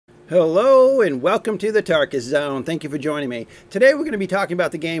Hello and welcome to the Tarkus Zone. Thank you for joining me. Today we're going to be talking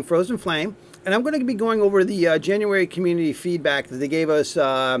about the game Frozen Flame, and I'm going to be going over the January community feedback that they gave us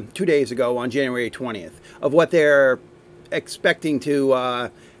 2 days ago on January 20th of what they're expecting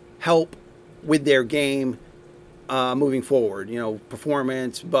to help with their game moving forward. You know,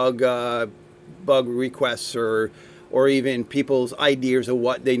 performance, bug requests, or even people's ideas of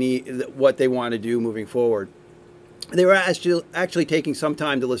what they need, what they want to do moving forward. They were actually taking some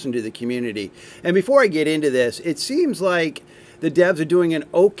time to listen to the community. And before I get into this, it seems like the devs are doing an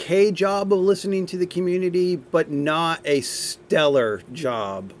okay job of listening to the community, but not a stellar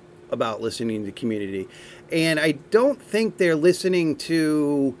job about listening to the community. And I don't think they're listening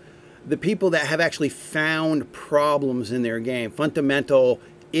to the people that have actually found problems in their game, fundamental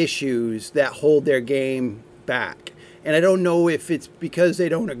issues that hold their game back. And I don't know if it's because they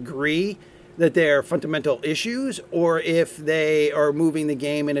don't agree that they're fundamental issues, or if they are moving the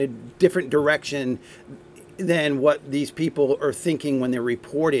game in a different direction than what these people are thinking when they're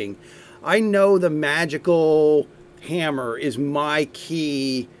reporting. I know the magical hammer is my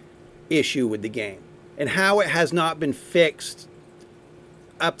key issue with the game, and how it has not been fixed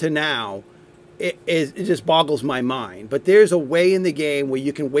up to now, it just boggles my mind. But there's a way in the game where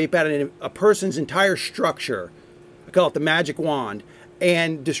you can wipe out a person's entire structure. I call it the magic wand,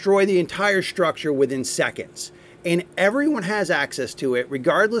 and destroy the entire structure within seconds. And everyone has access to it,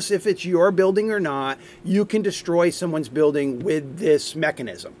 regardless if it's your building or not. You can destroy someone's building with this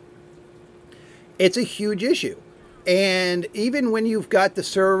mechanism. It's a huge issue. And even when you've got the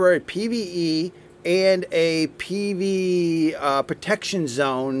server at PvE and a PV protection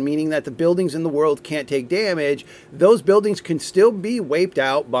zone, meaning that the buildings in the world can't take damage, those buildings can still be wiped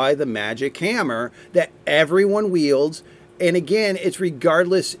out by the magic hammer that everyone wields. And again, it's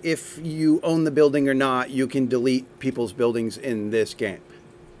regardless if you own the building or not, you can delete people's buildings in this game.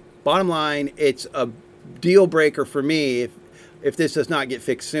 Bottom line, it's a deal breaker for me if this does not get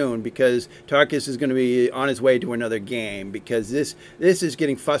fixed soon, because Tarkus is going to be on his way to another game, because this is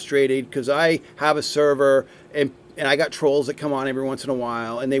getting frustrated, because I have a server and I got trolls that come on every once in a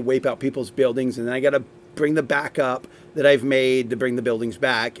while and they wipe out people's buildings, and then I got to bring the backup that I've made to bring the buildings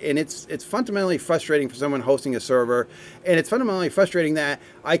back. And it's fundamentally frustrating for someone hosting a server, and it's fundamentally frustrating that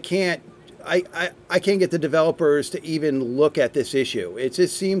I can't get the developers to even look at this issue. It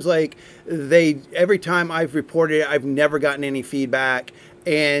just seems like every time I've reported it, I've never gotten any feedback.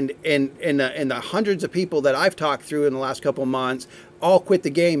 And the hundreds of people that I've talked through in the last couple of months all quit the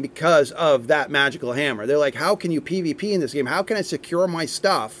game because of that magical hammer. They're like, how can you PvP in this game? How can I secure my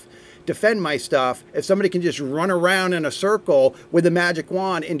stuff, defend my stuff, if somebody can just run around in a circle with a magic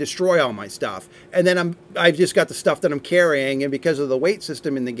wand and destroy all my stuff? And then I've just got the stuff that I'm carrying, and because of the weight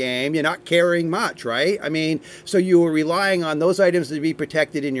system in the game, you're not carrying much, right? I mean, so you were relying on those items to be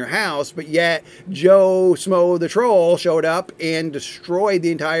protected in your house, but yet Joe Smo the troll showed up and destroyed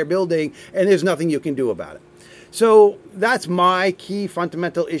the entire building, and there's nothing you can do about it. So that's my key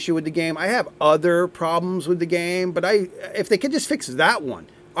fundamental issue with the game. I have other problems with the game, but if they could just fix that one,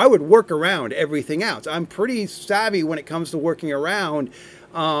 I would work around everything else. I'm pretty savvy when it comes to working around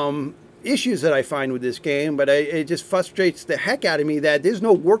issues that I find with this game, but it just frustrates the heck out of me that there's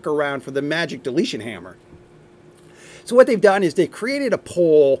no workaround for the magic deletion hammer. So what they've done is they've created a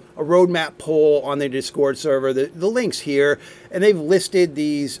poll, a roadmap poll on their Discord server. The link's here, and they've listed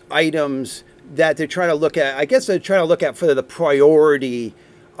these items that they're trying to look at. I guess they're trying to look at for the priority.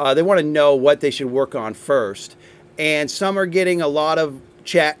 They want to know what they should work on first. And some are getting a lot of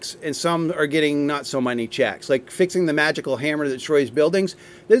checks, and some are getting not so many checks, like fixing the magical hammer that destroys buildings.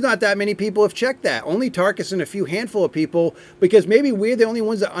 There's not that many people have checked that. Only Tarkus and a few handful of people, because maybe we're the only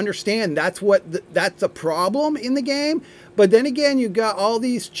ones that understand that's the problem in the game. But then again, you've got all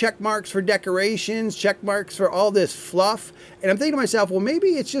these check marks for decorations, check marks for all this fluff, and I'm thinking to myself, well, maybe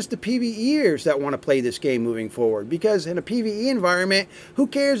it's just the PvEers that want to play this game moving forward, because in a PvE environment, who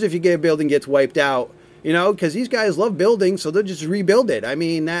cares if your building gets wiped out? You know, because these guys love building, so they'll just rebuild it. I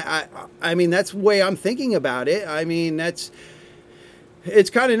mean, I mean, that's the way I'm thinking about it. I mean, it's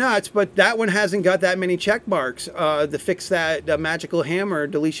kind of nuts, but that one hasn't got that many check marks to fix that magical hammer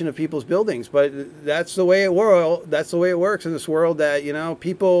deletion of people's buildings. But that's the way it works in this world, that, you know,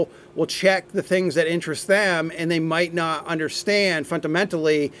 people will check the things that interest them, and they might not understand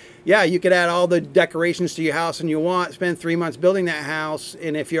fundamentally. Yeah, you could add all the decorations to your house and you want, spend 3 months building that house,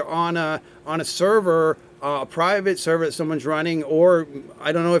 and if you're on a server, a private server that someone's running, or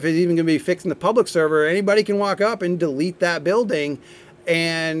I don't know if it's even going to be fixed in the public server, anybody can walk up and delete that building,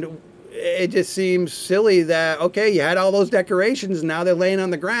 and it just seems silly that, okay, you had all those decorations and now they're laying on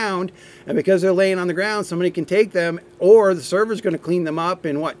the ground, and because they're laying on the ground, somebody can take them, or the server's going to clean them up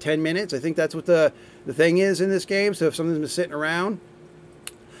in what, 10 minutes? I think that's what the thing is in this game. So if something's been sitting around,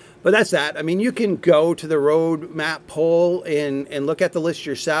 but that's that. I mean, you can go to the road map poll and look at the list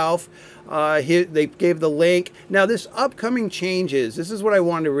yourself. Here they gave the link. Now, this upcoming changes, this is what I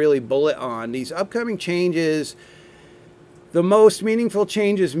wanted to really bullet on. These upcoming changes, the most meaningful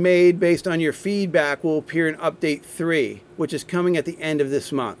changes made based on your feedback will appear in Update 3, which is coming at the end of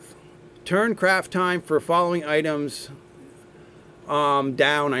this month. Turn craft time for following items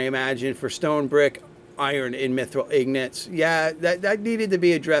down, I imagine, for stone, brick, iron, and mithril ingots. Yeah, that needed to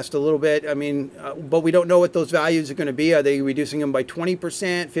be addressed a little bit. I mean, but we don't know what those values are going to be. Are they reducing them by 20%,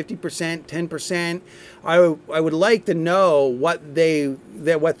 50%, 10%? I would like to know what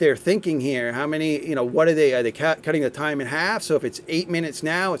they're thinking here. How many, you know, what are they cutting the time in half? So if it's 8 minutes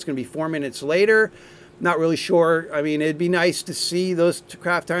now, it's going to be 4 minutes later. Not really sure. I mean, it'd be nice to see those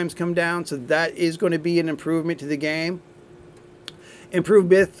craft times come down. So that is going to be an improvement to the game.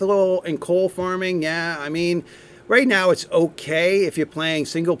 Improved mithril and coal farming. Yeah, I mean, right now it's okay if you're playing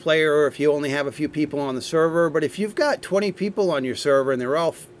single player or if you only have a few people on the server. But if you've got 20 people on your server and they're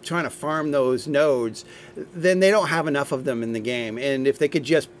all trying to farm those nodes, then they don't have enough of them in the game. And if they could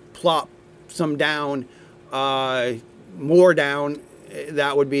just plop some down, more down,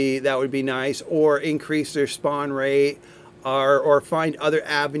 that would be nice. Or increase their spawn rate. Or find other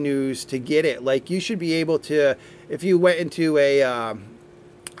avenues to get it. Like, you should be able to, if you went into a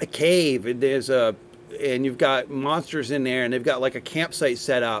cave and and you've got monsters in there and they've got like a campsite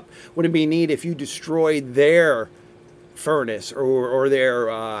set up, wouldn't it be neat if you destroyed their furnace or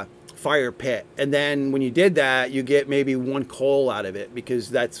their fire pit, and then when you did that, you get maybe 1 coal out of it,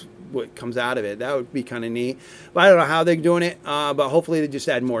 because that's what comes out of it. That would be kind of neat. But I don't know how they're doing it, but hopefully they just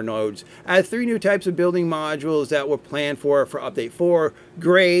add more nodes. Add 3 new types of building modules that were planned for Update 4.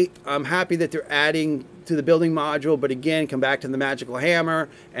 Great. I'm happy that they're adding to the building module, but again, come back to the magical hammer.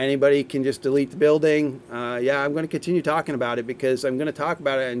 Anybody can just delete the building. Yeah, I'm going to continue talking about it, because I'm going to talk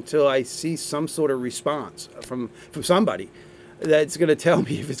about it until I see some sort of response from somebody that's going to tell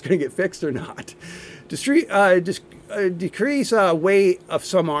me if it's going to get fixed or not. Decrease weight of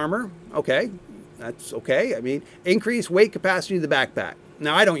some armor. Okay, that's okay. I mean, increase weight capacity of the backpack.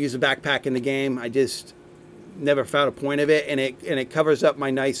 Now, I don't use a backpack in the game. I just never found a point of it, and it covers up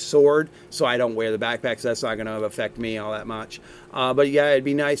my nice sword, so I don't wear the backpack, so that's not going to affect me all that much. But yeah, it'd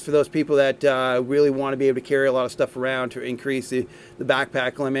be nice for those people that really want to be able to carry a lot of stuff around to increase the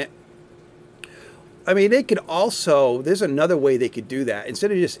backpack limit. I mean, they could also, there's another way they could do that.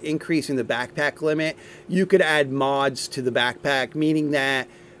 Instead of just increasing the backpack limit, you could add mods to the backpack, meaning that,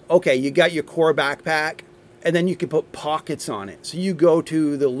 okay, you got your core backpack, and then you can put pockets on it. So you go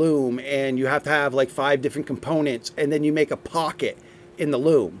to the loom and you have to have like 5 different components, and then you make a pocket in the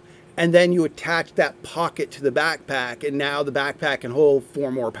loom. And then you attach that pocket to the backpack, and now the backpack can hold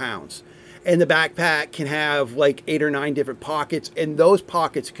 4 more pounds. And the backpack can have like 8 or 9 different pockets, and those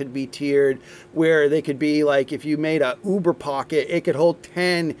pockets could be tiered, where they could be like, if you made a Uber pocket, it could hold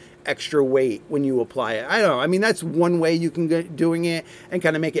 10 extra weight when you apply it. I don't know. I mean, that's one way you can get doing it and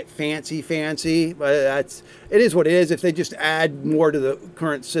kind of make it fancy, but it is what it is. If they just add more to the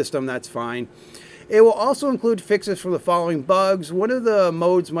current system, that's fine. It will also include fixes for the following bugs. One of the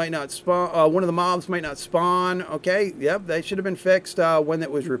modes might not spawn. One of the mobs might not spawn. Okay, yep, that should have been fixed when it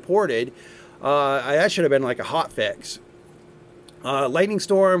was reported. That should have been like a hot fix. Lightning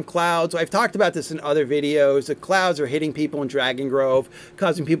storm, clouds. I've talked about this in other videos. The clouds are hitting people in Dragon Grove,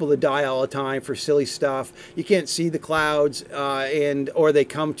 causing people to die all the time for silly stuff. You can't see the clouds, or they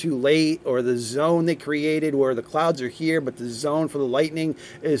come too late, or the zone they created where the clouds are here, but the zone for the lightning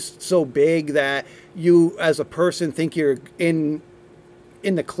is so big that you, as a person, think you're in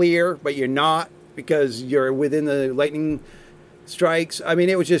the clear, but you're not, because you're within the lightning strikes. I mean,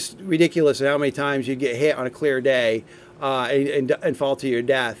 it was just ridiculous how many times you get hit on a clear day. And fall to your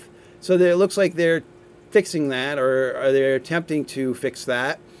death. So it looks like they're fixing that, or they're attempting to fix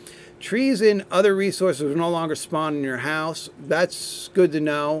that. Trees and other resources will no longer spawn in your house. That's good to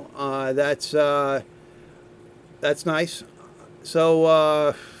know. That's nice.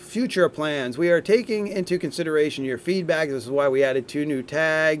 So future plans. We are taking into consideration your feedback. This is why we added 2 new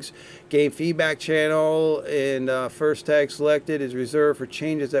tags. Game feedback channel, and first tag selected is reserved for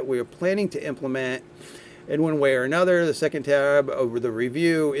changes that we are planning to implement in one way or another. The second tab over the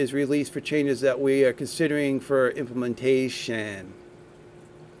review is released for changes that we are considering for implementation.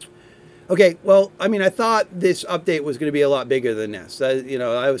 Okay, well, I mean, I thought this update was going to be a lot bigger than this.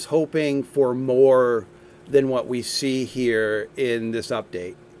 I was hoping for more than what we see here in this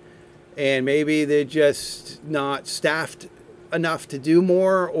update. and maybe they're just not staffed enough to do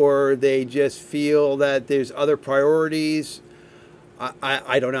more, or they just feel that there's other priorities.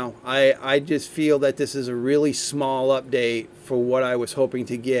 I don't know. I just feel that this is a really small update for what I was hoping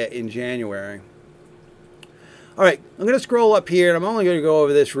to get in January. All right, I'm going to scroll up here, and I'm only going to go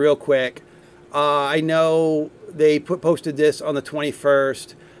over this real quick. I know they posted this on the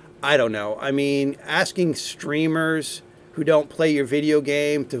 21st. I don't know. I mean, asking streamers who don't play your video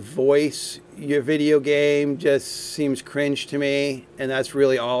game to voice your video game just seems cringe to me, and that's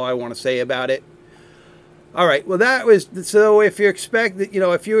really all I want to say about it. All right, well, that was, so if you're expecting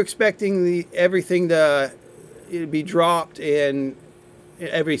everything to be dropped and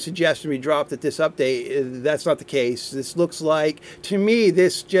every suggestion be dropped at this update, that's not the case. This looks like, to me,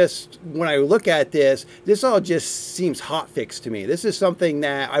 this just, when I look at this all just seems hotfix to me. This is something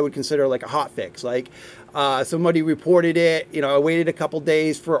that I would consider like a hotfix. Like somebody reported it, I waited a couple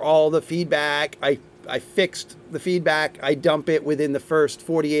days for all the feedback. I fixed the feedback. I dump it within the first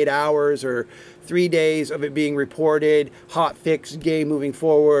 48 hours or 3 days of it being reported. Hot fix game moving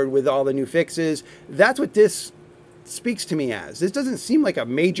forward with all the new fixes. That's what this speaks to me as. This doesn't seem like a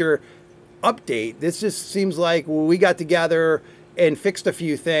major update. This just seems like we got together and fixed a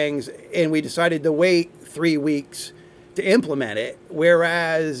few things and we decided to wait 3 weeks to implement it,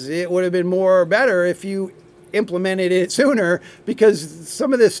 whereas it would have been better if you implemented it sooner, because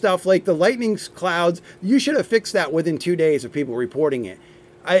some of this stuff like the lightning clouds, you should have fixed that within 2 days of people reporting it.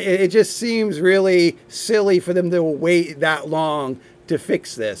 It just seems really silly for them to wait that long to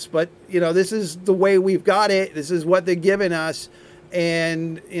fix this. But, this is the way we've got it. This is what they're giving us.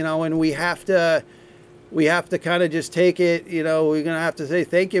 And, and we have to kind of just take it, we're going to have to say,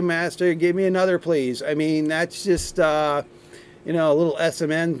 thank you, master. Give me another, please. I mean, that's just, a little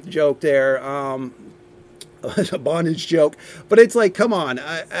SMN joke there. A bondage joke, but it's like, come on.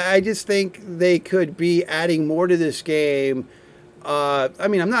 I just think they could be adding more to this game. I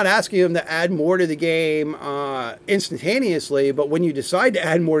mean, I'm not asking them to add more to the game instantaneously, but when you decide to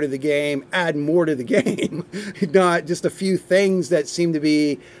add more to the game, add more to the game. Not just a few things that seem to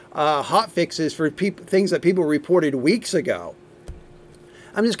be hot fixes for things that people reported weeks ago.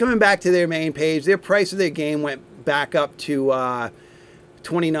 I'm just coming back to their main page. Their price of their game went back up to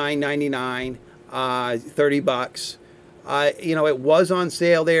 $29.99. $30. It was on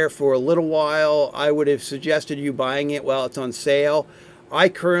sale there for a little while. I would have suggested you buying it while it's on sale. I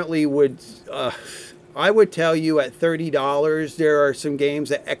currently would, I would tell you at $30, there are some games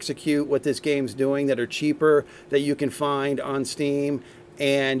that execute what this game's doing that are cheaper that you can find on Steam,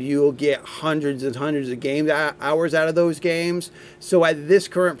 and you'll get hundreds and hundreds of game hours out of those games. So at this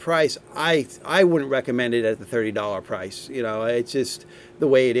current price, I wouldn't recommend it at the $30 price. It's just the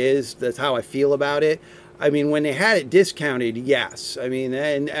way it is. That's how I feel about it. I mean, when they had it discounted, yes. I mean,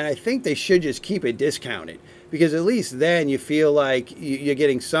 and I think they should just keep it discounted, because at least then you feel like you're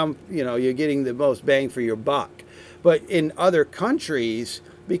getting some, you're getting the most bang for your buck. But in other countries,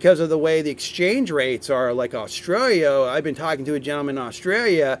 because of the way the exchange rates are, like Australia, I've been talking to a gentleman in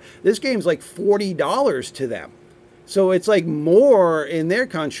Australia, this game's like $40 to them. So it's like more in their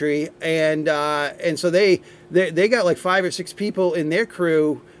country, and so they got like 5 or 6 people in their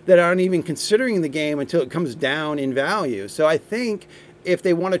crew that aren't even considering the game until it comes down in value. So I think if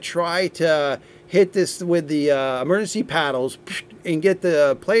they want to try to hit this with the emergency paddles and get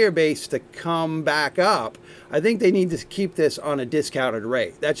the player base to come back up, I think they need to keep this on a discounted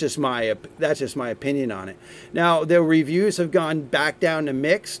rate. That's just my opinion on it. Now, the reviews have gone back down to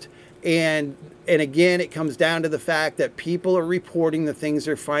mixed, and again, it comes down to the fact that people are reporting the things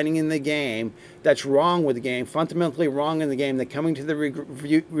they're finding in the game that's wrong with the game, fundamentally wrong in the game. They're coming to the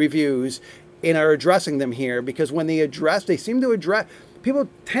reviews and are addressing them here, because when they seem to address, people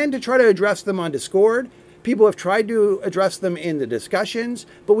tend to try to address them on Discord. People have tried to address them in the discussions,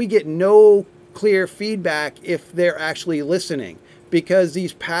 but we get no clear feedback if they're actually listening, because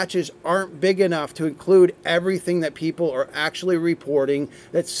these patches aren't big enough to include everything that people are actually reporting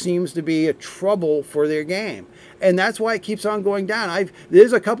that seems to be a trouble for their game. And that's why it keeps on going down.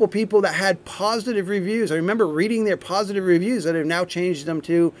 There's a couple people that had positive reviews. I remember reading their positive reviews that have now changed them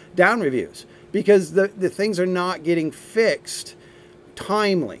to down reviews, because the things are not getting fixed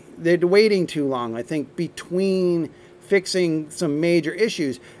timely. They're waiting too long, I think, between fixing some major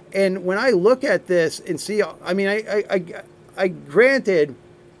issues. And when I look at this and see, I mean, I granted,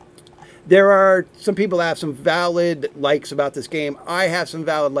 there are some people that have some valid likes about this game. I have some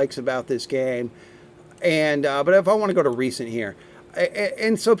valid likes about this game. And but if I want to go to recent here,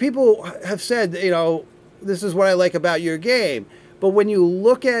 and so people have said, this is what I like about your game. But when you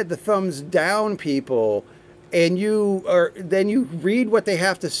look at the thumbs down people, and then you read what they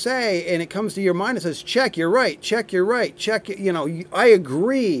have to say, and it comes to your mind and says, check, you're right, check, you're right, check, you know, I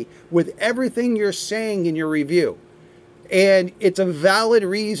agree with everything you're saying in your review. And it's a valid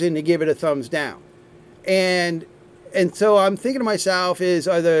reason to give it a thumbs down. And so I'm thinking to myself,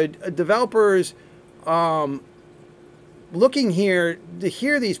 are the developers looking here to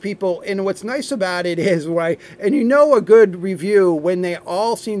hear these people? And what's nice about it is, and you know a good review when they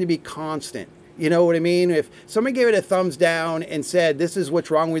all seem to be constant. You know what I mean? If somebody gave it a thumbs down and said, this is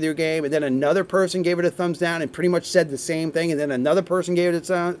what's wrong with your game, and then another person gave it a thumbs down and pretty much said the same thing, and then another person gave it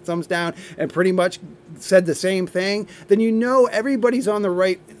a thumbs down and pretty much said the same thing, then you know everybody's on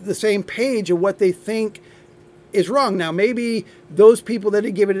the same page of what they think is wrong. Now, maybe those people that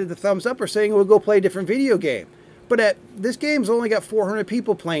had given it the thumbs up are saying, we'll go play a different video game. But this game's only got 400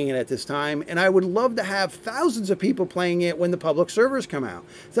 people playing it at this time, and I would love to have thousands of people playing it when the public servers come out.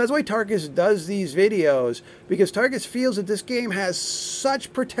 So that's why Tarkus does these videos, because Tarkus feels that this game has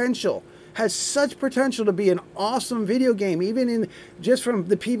such potential, to be an awesome video game, even just from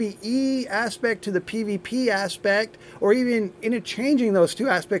the PvE aspect to the PvP aspect, or even interchanging those two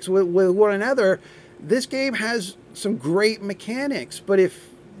aspects with one another. This game has some great mechanics, but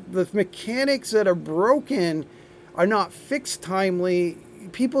if the mechanics that are broken are not fixed timely,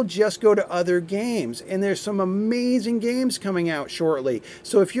 people just go to other games. And there's some amazing games coming out shortly.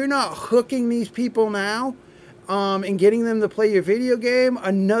 So if you're not hooking these people now and getting them to play your video game,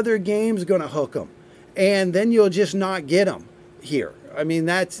 another game's going to hook them. And then you'll just not get them here. I mean,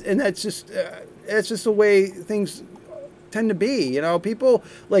 that's just the way things tend to be. You know, people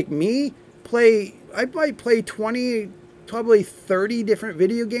like me I might play 20, probably 30 different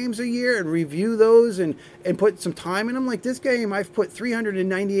video games a year and review those and put some time in them. Like this game, I've put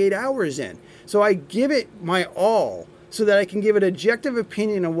 398 hours in. So I give it my all so that I can give an objective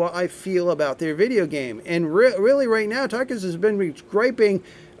opinion of what I feel about their video game. And really right now, Tarkus has been griping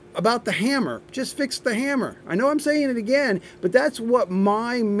about the hammer. Just fix the hammer. I know I'm saying it again, but that's what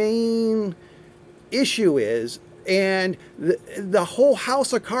my main issue is. And the whole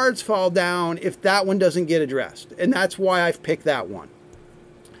house of cards fall down if that one doesn't get addressed. And that's why I've picked that one.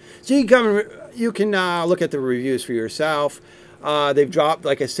 So you can look at the reviews for yourself. They've dropped,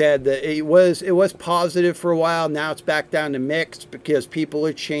 like I said, it was positive for a while. Now it's back down to mixed because people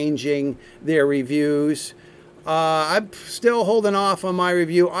are changing their reviews. I'm still holding off on my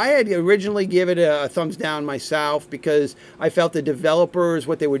review. I had originally given it a thumbs down myself because I felt the developers,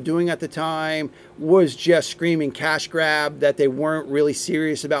 what they were doing at the time, was just screaming cash grab, that they weren't really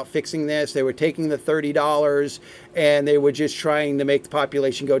serious about fixing this. They were taking the $30 and they were just trying to make the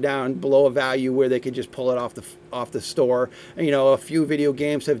population go down below a value where they could just pull it off the store. And, you know, a few video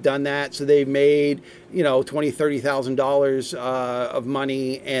games have done that, so they've made, you know, $20,000, $30,000 of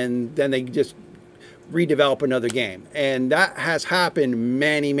money, and then they just redevelop another game. And that has happened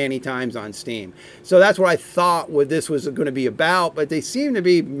many, many times on Steam. So that's what I thought what this was going to be about, but they seem to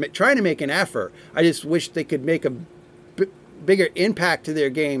be trying to make an effort. I just wish they could make a bigger impact to their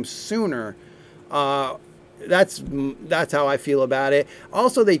game sooner. That's how I feel about it.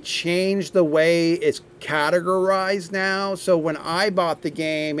 Also, they changed the way it's categorized now. So when I bought the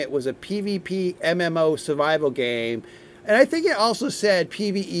game, it was a PvP MMO survival game. And I think it also said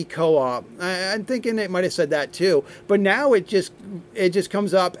PvE co-op. I'm thinking it might have said that too. But now it just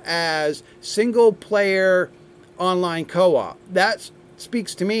comes up as single player online co-op. That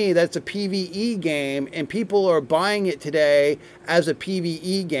speaks to me that's a PvE game, and people are buying it today as a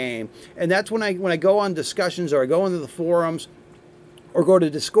PvE game. And that's when I go on discussions, or I go into the forums, or go to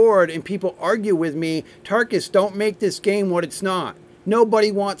Discord, and people argue with me, Tarkus, don't make this game what it's not.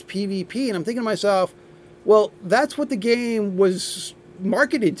 Nobody wants PvP. And I'm thinking to myself, well, that's what the game was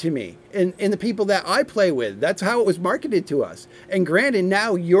marketed to me and the people that I play with. That's how it was marketed to us. And granted,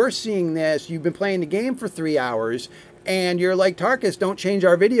 now you're seeing this. You've been playing the game for 3 hours, and you're like, Tarkus, don't change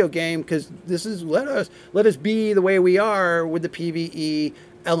our video game, because this is let us be the way we are with the PvE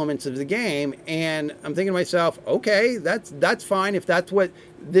elements of the game. And I'm thinking to myself, okay, that's fine. If that's what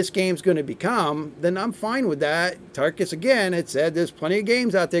this game's going to become, then I'm fine with that. Tarkus, again, it said there's plenty of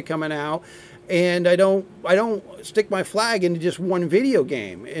games out there coming out. And I don't stick my flag into just one video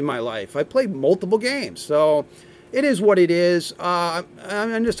game in my life. I play multiple games. So it is what it is.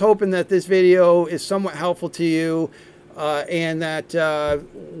 I'm just hoping that this video is somewhat helpful to you, and that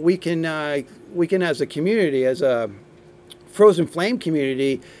we can, as a community, as a Frozen Flame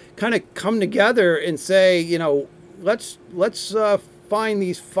community, kind of come together and say, you know, let's find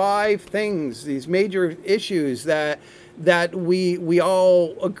these 5 things, these major issues that that we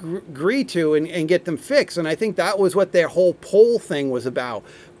all agree to and get them fixed. And I think that was what their whole poll thing was about.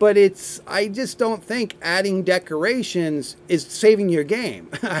 But I just don't think adding decorations is saving your game.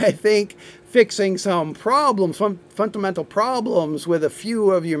 I think fixing some problems, some fundamental problems with a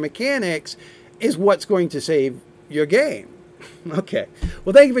few of your mechanics is what's going to save your game. Okay.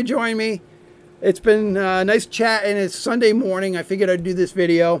 Well, thank you for joining me. It's been nice chatting. It's Sunday morning. I figured I'd do this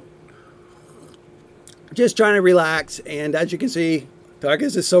video. Just trying to relax. And as you can see,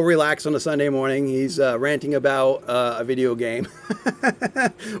 Tarkus is so relaxed on a Sunday morning. He's ranting about a video game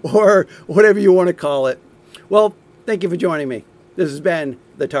or whatever you want to call it. Well, thank you for joining me. This has been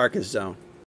the Tarkus Zone.